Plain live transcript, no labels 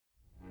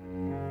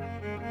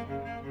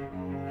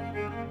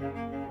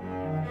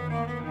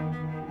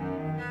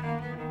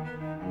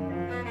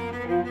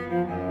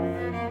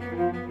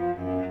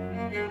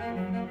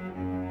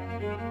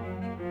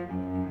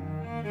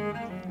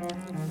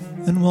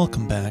and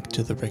welcome back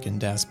to the Rick and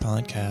Das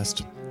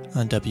podcast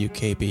on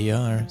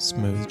WKBR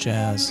Smooth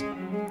Jazz.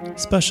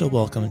 Special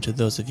welcome to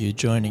those of you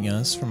joining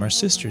us from our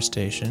sister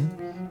station,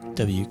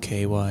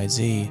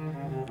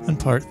 WKYZ, on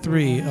part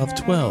 3 of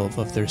 12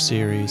 of their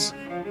series,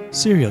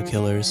 Serial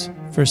Killers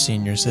for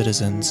Senior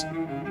Citizens,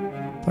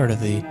 part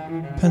of the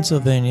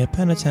Pennsylvania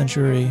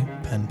Penitentiary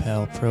Pen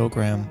Pal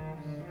program.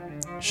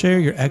 Share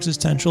your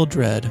existential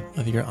dread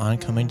of your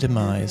oncoming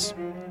demise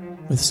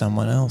with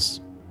someone else.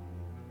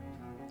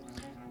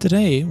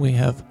 Today we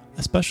have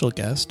a special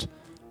guest,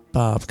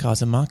 Bob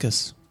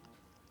Kazamakis.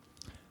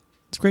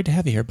 It's great to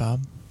have you here,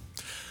 Bob.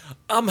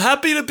 I'm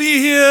happy to be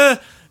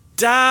here,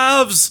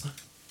 Davs.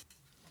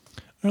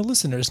 Our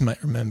listeners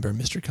might remember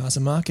Mr.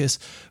 Kazamakis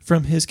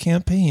from his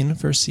campaign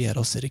for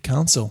Seattle City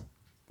Council.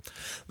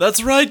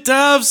 That's right,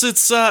 Davs.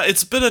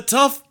 It's been a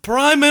tough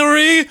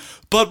primary,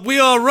 but we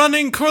are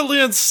running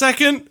currently in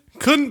second.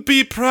 Couldn't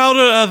be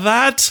prouder of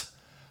that.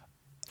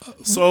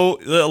 So,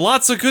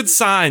 lots of good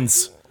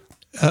signs.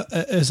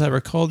 As I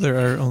recall, there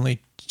are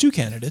only 2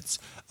 candidates,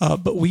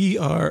 but we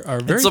are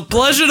very... It's a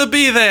pleasure to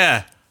be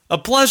there. A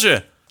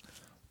pleasure.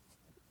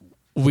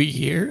 We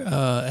here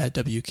at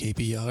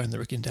WKBR and the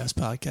Rick and Das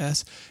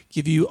podcast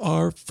give you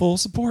our full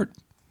support.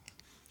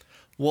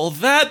 Well,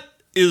 that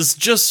is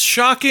just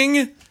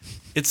shocking.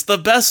 It's the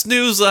best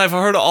news I've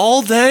heard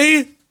all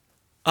day.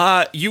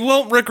 You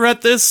won't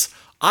regret this.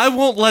 I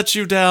won't let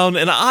you down,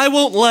 and I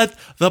won't let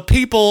the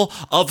people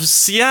of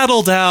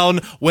Seattle down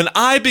when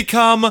I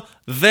become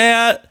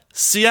their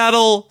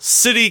Seattle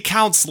City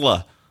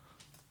Councilor.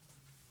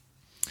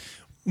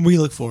 We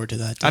look forward to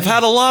that day. I've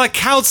had a lot of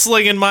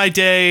counseling in my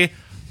day.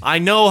 I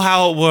know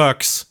how it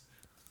works.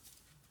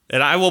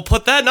 And I will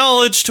put that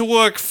knowledge to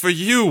work for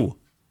you.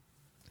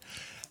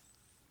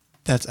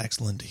 That's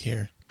excellent to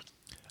hear.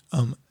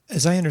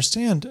 As I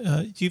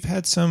understand, you've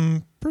had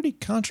some pretty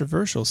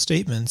controversial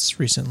statements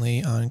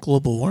recently on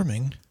global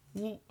warming.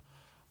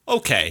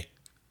 Okay.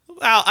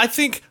 Well, I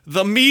think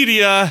the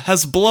media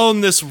has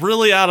blown this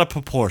really out of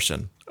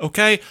proportion,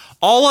 okay?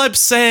 All I'm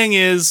saying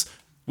is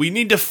we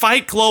need to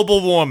fight global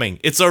warming.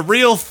 It's a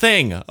real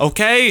thing,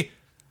 okay?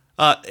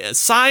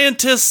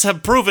 Scientists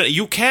have proven it.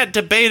 You can't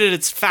debate it.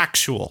 It's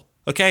factual,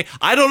 okay?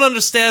 I don't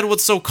understand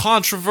what's so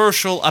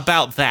controversial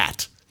about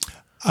that.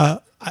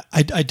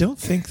 I don't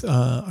think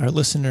our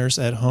listeners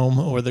at home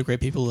or the great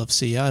people of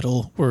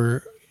Seattle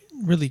were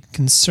really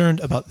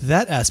concerned about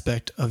that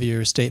aspect of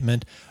your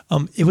statement.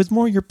 It was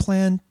more your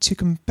plan to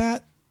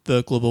combat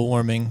the global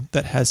warming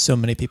that has so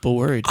many people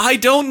worried. I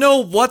don't know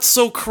what's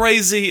so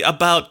crazy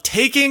about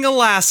taking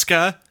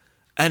Alaska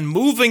and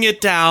moving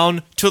it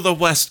down to the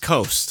West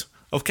Coast,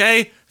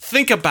 okay?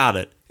 Think about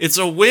it. It's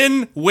a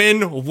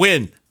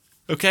win-win-win,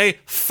 okay?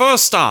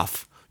 First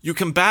off, you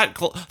combat...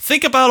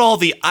 Think about all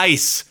the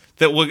ice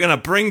that we're going to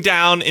bring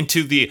down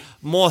into the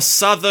more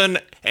southern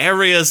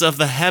areas of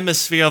the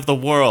hemisphere of the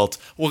world.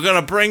 We're going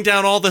to bring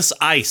down all this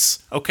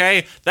ice,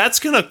 okay? That's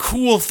going to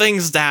cool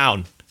things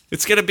down.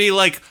 It's going to be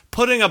like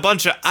putting a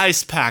bunch of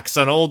ice packs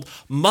on old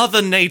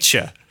Mother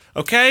Nature,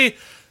 okay?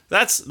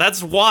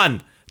 That's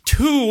one.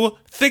 2,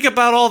 think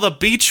about all the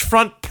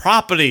beachfront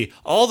property.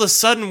 All of a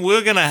sudden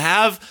we're going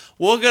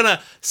to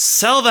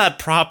sell that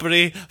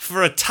property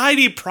for a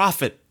tidy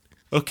profit,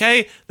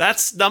 okay?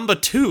 That's number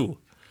 2.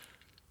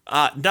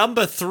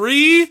 Number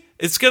 3,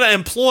 it's going to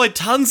employ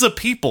tons of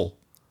people,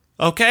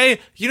 okay?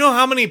 You know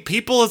how many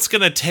people it's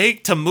going to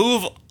take to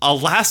move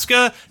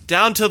Alaska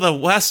down to the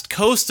west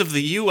coast of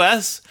the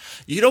U.S.?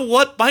 You know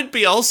what might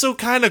be also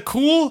kind of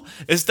cool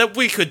is that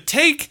we could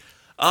take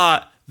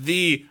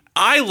the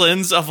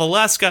islands of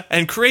Alaska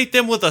and create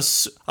them with a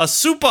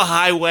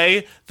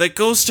superhighway that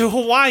goes to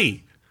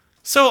Hawaii.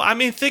 So, I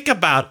mean, think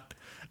about it.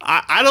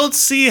 I don't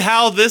see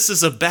how this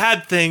is a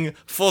bad thing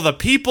for the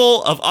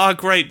people of our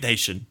great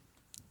nation.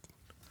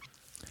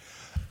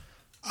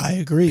 I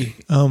agree.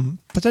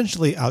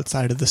 Potentially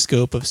outside of the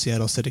scope of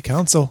Seattle City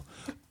Council,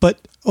 but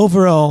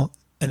overall,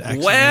 an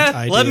excellent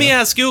idea. Let me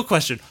ask you a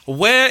question.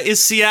 Where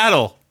is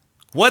Seattle?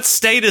 What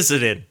state is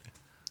it in?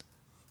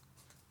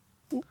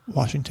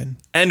 Washington.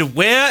 And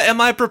where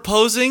am I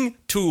proposing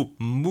to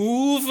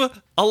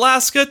move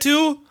Alaska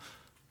to?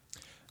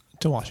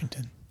 To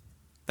Washington.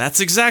 That's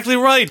exactly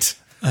right.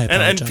 I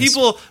apologize.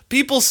 And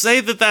people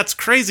say that that's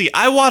crazy.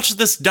 I watched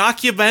this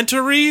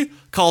documentary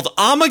called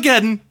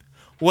Armageddon,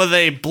 where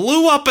they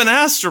blew up an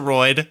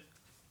asteroid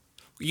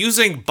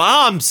using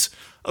bombs,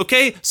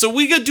 okay? So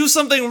we could do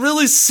something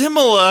really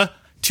similar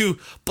to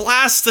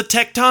blast the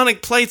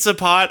tectonic plates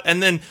apart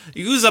and then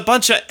use a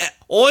bunch of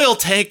oil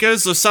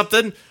tankers or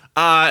something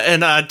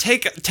and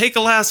take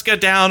Alaska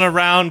down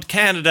around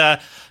Canada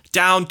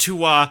down to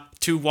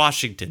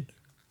Washington,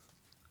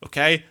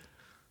 okay?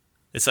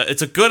 It's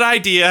a good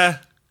idea.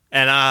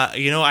 And,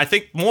 I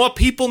think more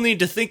people need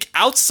to think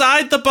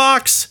outside the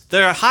box.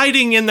 They're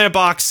hiding in their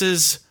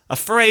boxes,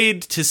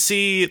 afraid to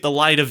see the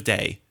light of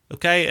day,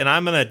 okay? And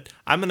I'm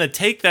gonna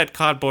take that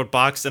cardboard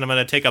box and I'm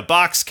gonna take a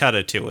box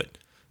cutter to it,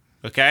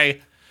 okay?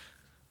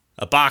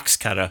 A box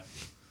cutter.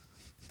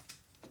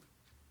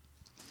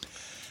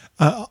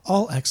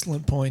 All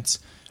excellent points.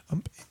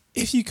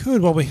 If you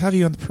could, while we have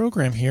you on the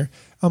program here,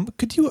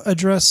 could you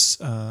address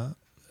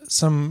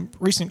some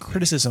recent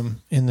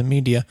criticism in the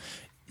media?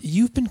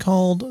 You've been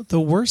called the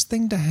worst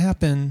thing to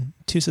happen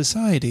to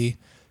society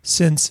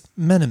since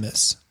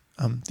Menimus.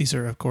 These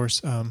are, of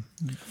course,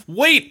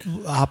 Wait,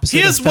 opposite.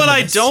 Here's what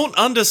I don't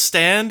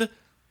understand.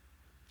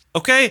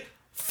 Okay,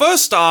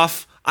 first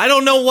off, I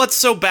don't know what's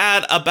so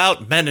bad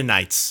about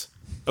Mennonites.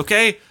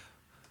 Okay,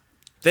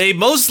 they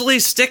mostly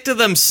stick to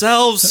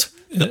themselves.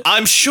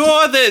 I'm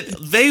sure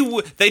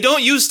that they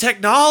don't use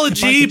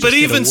technology, but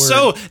even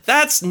so,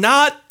 that's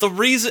not the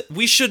reason.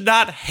 We should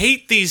not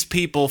hate these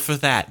people for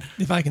that.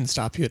 If I can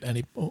stop you at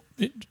any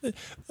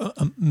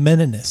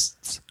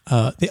Menonists,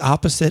 the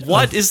opposite.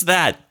 What is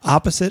that?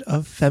 Opposite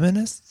of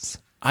feminists?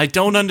 I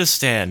don't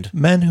understand.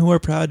 Men who are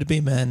proud to be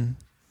men.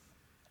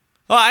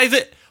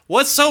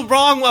 What's so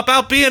wrong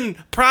about being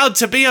proud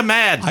to be a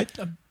man?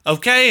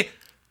 Okay?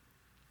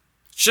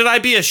 Should I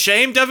be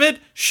ashamed of it?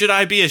 Should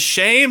I be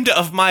ashamed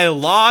of my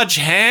large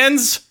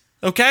hands?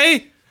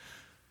 Okay?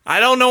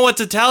 I don't know what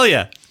to tell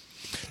you.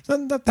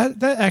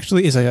 That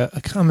actually is a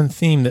common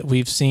theme that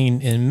we've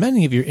seen in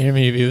many of your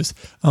interviews.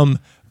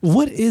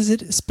 What is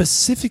it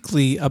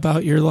specifically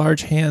about your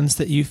large hands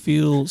that you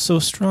feel so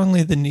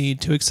strongly the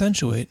need to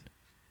accentuate?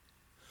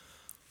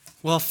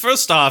 Well,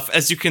 first off,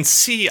 as you can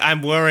see,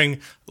 I'm wearing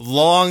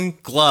long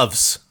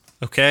gloves,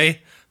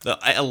 okay? The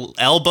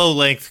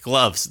elbow-length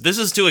gloves. This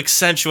is to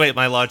accentuate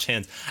my large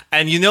hands.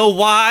 And you know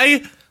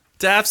why?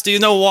 Daps, do you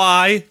know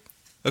why?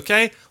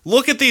 Okay?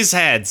 Look at these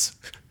hands.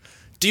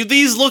 Do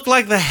these look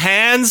like the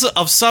hands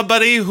of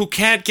somebody who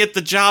can't get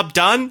the job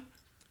done?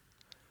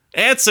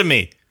 Answer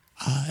me.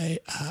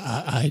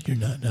 I do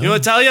not know. You know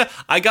what I tell you?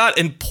 I got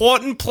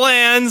important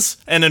plans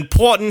and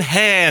important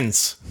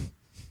hands.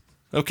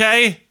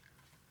 Okay?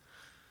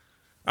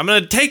 I'm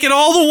going to take it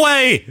all the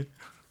way.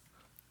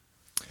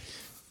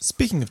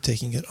 Speaking of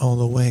taking it all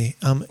the way,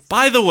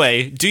 by the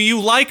way, do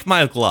you like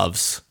my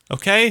gloves?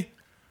 Okay?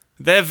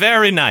 They're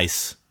very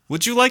nice.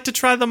 Would you like to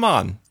try them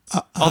on?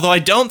 Although I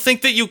don't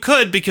think that you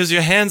could because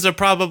your hands are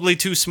probably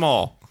too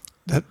small.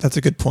 That's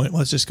a good point.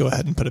 Let's just go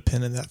ahead and put a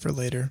pin in that for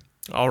later.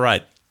 All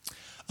right.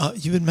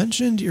 You had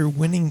mentioned your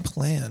winning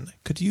plan.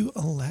 Could you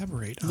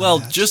elaborate on that?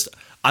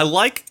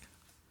 Well,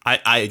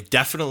 I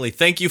definitely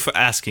thank you for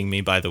asking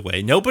me, by the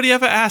way. Nobody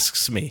ever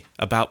asks me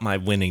about my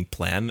winning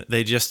plan.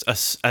 They just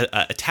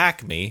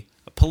attack me,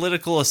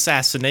 political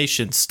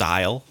assassination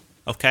style,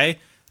 okay?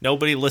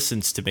 Nobody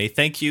listens to me.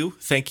 Thank you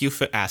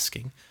for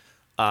asking.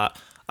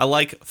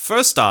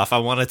 First off, I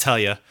want to tell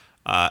you,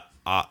 my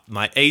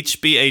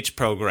HBH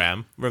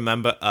program,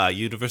 remember,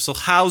 universal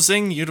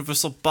housing,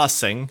 universal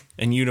busing,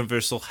 and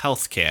universal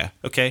healthcare,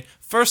 okay?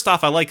 First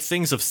off, I like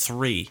things of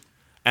 3,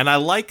 and I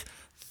like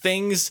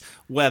things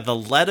where the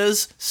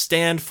letters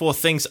stand for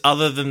things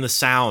other than the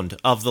sound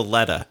of the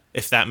letter,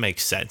 if that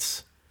makes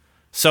sense.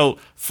 So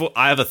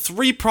I have a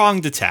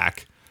 3-pronged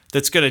attack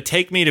that's going to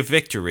take me to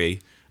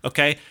victory,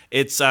 okay?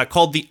 It's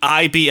called the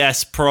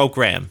IBS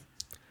program.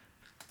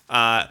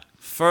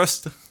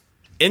 First,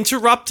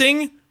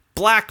 interrupting,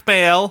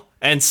 blackmail,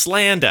 and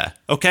slander,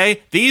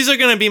 okay? These are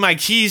going to be my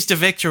keys to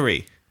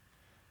victory.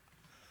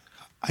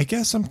 I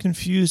guess I'm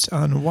confused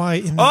on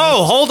why...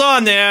 hold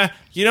on there.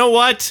 You know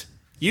what?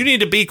 You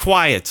need to be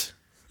quiet,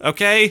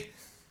 okay?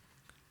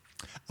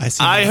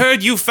 I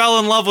heard you fell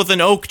in love with an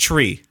oak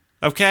tree,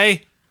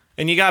 okay?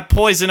 And you got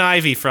poison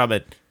ivy from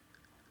it.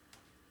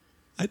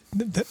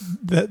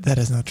 That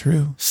is not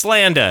true.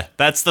 Slander.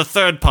 That's the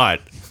 3rd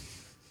part.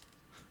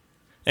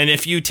 And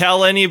if you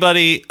tell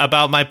anybody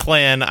about my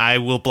plan, I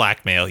will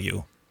blackmail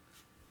you.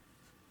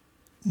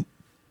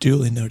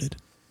 Duly noted.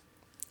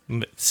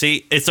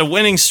 See, it's a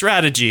winning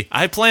strategy.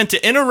 I plan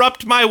to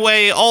interrupt my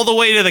way all the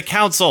way to the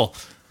council.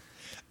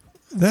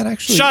 That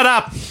actually... Shut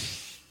up!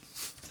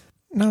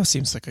 Now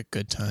seems like a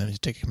good time to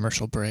take a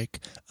commercial break.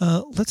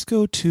 Let's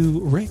go to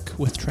Rick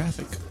with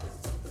traffic.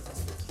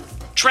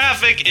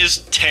 Traffic is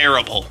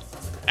terrible.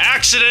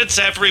 Accidents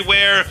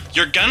everywhere.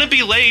 You're gonna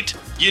be late.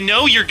 You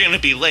know you're gonna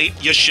be late.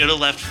 You should have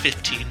left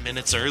 15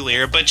 minutes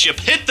earlier, but you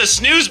hit the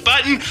snooze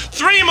button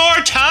 3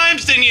 more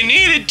times than you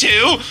needed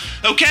to,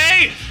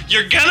 okay?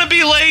 You're gonna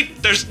be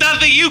late. There's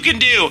nothing you can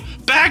do.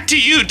 Back to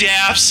you,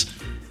 Daps.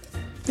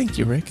 Thank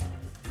you, Rick.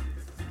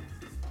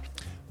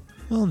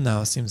 Well,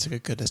 now seems like a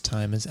good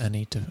time as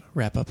any to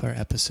wrap up our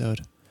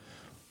episode.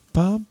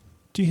 Bob,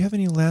 do you have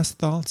any last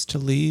thoughts to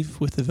leave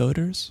with the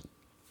voters?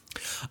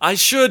 I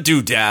sure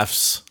do,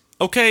 Daffs.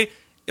 Okay,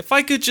 if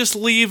I could just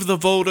leave the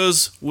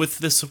voters with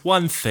this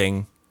one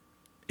thing,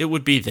 it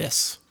would be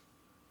this.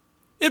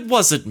 It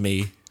wasn't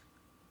me.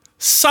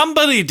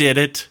 Somebody did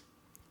it,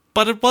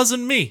 but it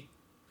wasn't me.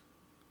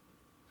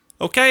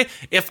 Okay?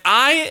 If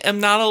I am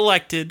not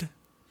elected,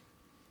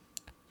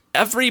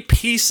 every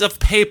piece of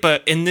paper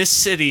in this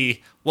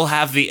city will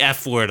have the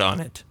F word on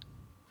it.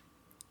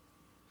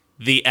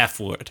 The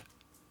F word.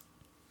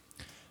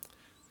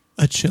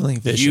 A chilling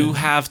vision. You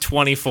have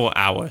 24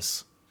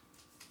 hours.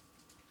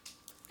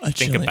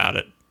 Think about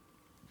it.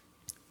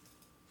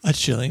 A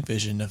chilling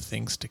vision of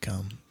things to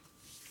come.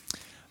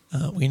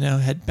 We now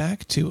head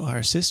back to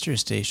our sister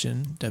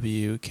station,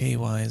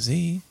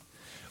 WKYZ,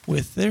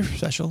 with their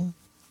special,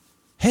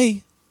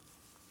 Hey,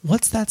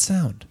 what's that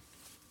sound?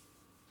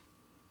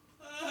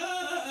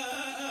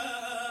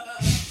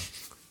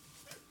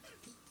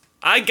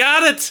 I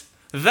got it!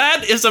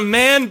 That is a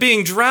man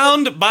being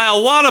drowned by a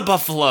water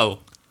buffalo.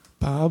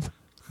 Bob,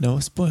 no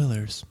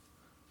spoilers.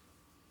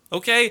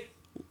 Okay,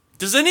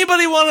 does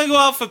anybody want to go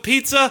out for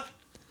pizza?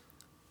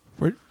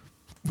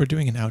 We're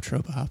doing an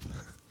outro, Bob.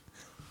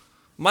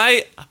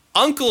 My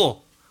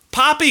uncle,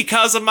 Poppy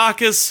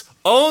Kazamakis,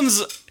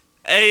 owns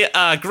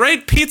a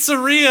great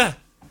pizzeria.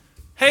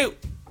 Hey,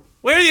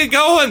 where are you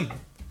going?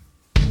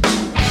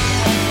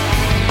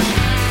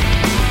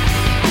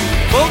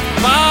 Vote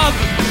Bob!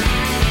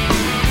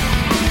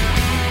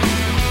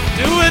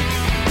 Do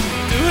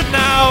it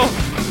now!